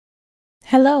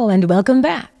Hello and welcome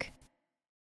back.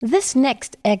 This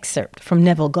next excerpt from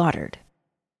Neville Goddard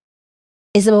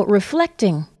is about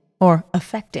reflecting or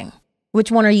affecting. Which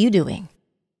one are you doing?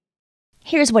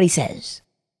 Here's what he says.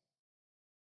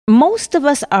 Most of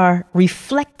us are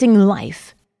reflecting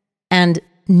life and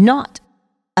not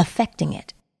affecting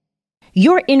it.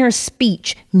 Your inner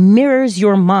speech mirrors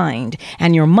your mind,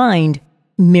 and your mind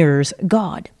mirrors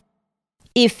God.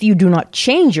 If you do not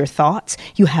change your thoughts,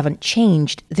 you haven't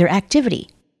changed their activity.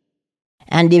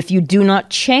 And if you do not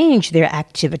change their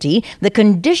activity, the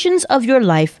conditions of your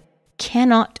life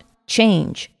cannot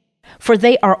change, for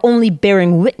they are only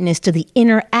bearing witness to the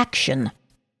inner action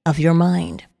of your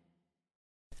mind.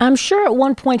 I'm sure at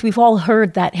one point we've all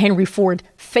heard that Henry Ford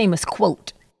famous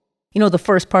quote. You know, the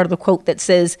first part of the quote that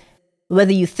says,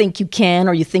 whether you think you can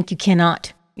or you think you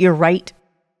cannot, you're right.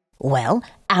 Well,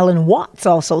 Alan Watts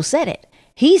also said it.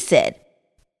 He said,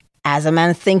 as a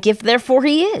man thinketh, therefore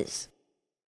he is.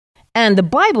 And the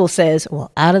Bible says,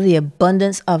 well, out of the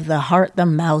abundance of the heart, the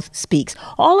mouth speaks.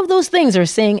 All of those things are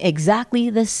saying exactly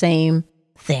the same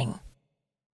thing.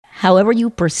 However you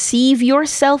perceive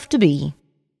yourself to be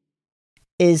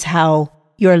is how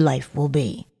your life will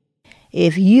be.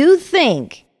 If you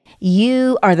think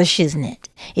you are the shiznit,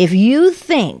 if you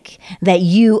think that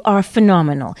you are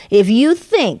phenomenal, if you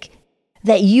think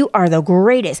that you are the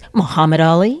greatest, Muhammad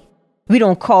Ali, we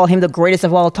don't call him the greatest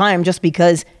of all time just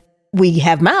because we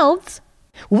have mouths.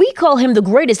 We call him the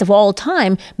greatest of all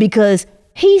time because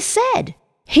he said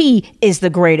he is the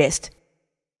greatest.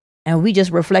 And we just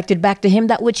reflected back to him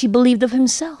that which he believed of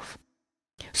himself.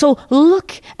 So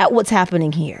look at what's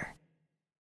happening here.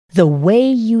 The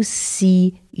way you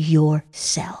see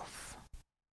yourself,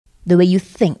 the way you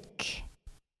think,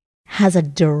 has a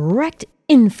direct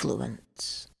influence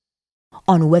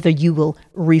on whether you will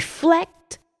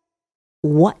reflect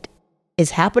what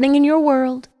is happening in your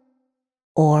world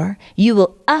or you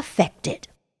will affect it.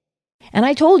 And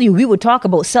I told you we would talk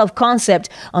about self-concept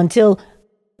until,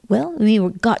 well, we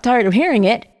got tired of hearing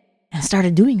it and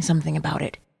started doing something about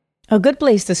it. A good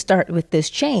place to start with this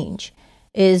change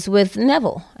is with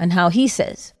Neville and how he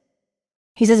says,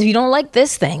 if you don't like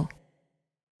this thing,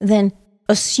 then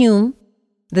assume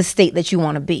the state that you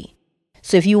want to be.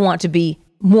 So if you want to be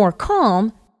more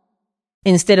calm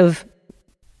instead of,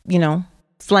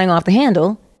 flying off the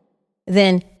handle,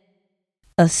 then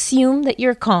assume that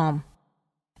you're calm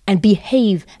and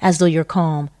behave as though you're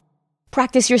calm.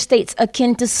 Practice your states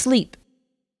akin to sleep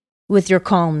with your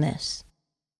calmness.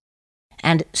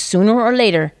 And sooner or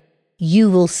later, you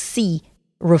will see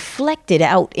reflected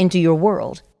out into your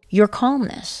world your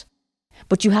calmness.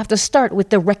 But you have to start with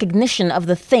the recognition of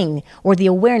the thing or the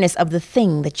awareness of the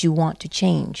thing that you want to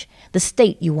change, the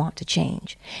state you want to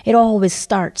change. It always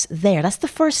starts there. That's the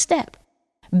first step,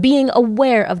 being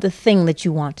aware of the thing that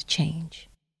you want to change.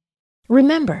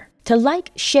 Remember to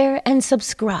like, share, and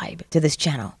subscribe to this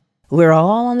channel. We're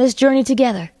all on this journey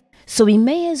together, so we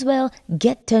may as well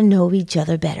get to know each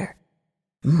other better.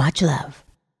 Much love.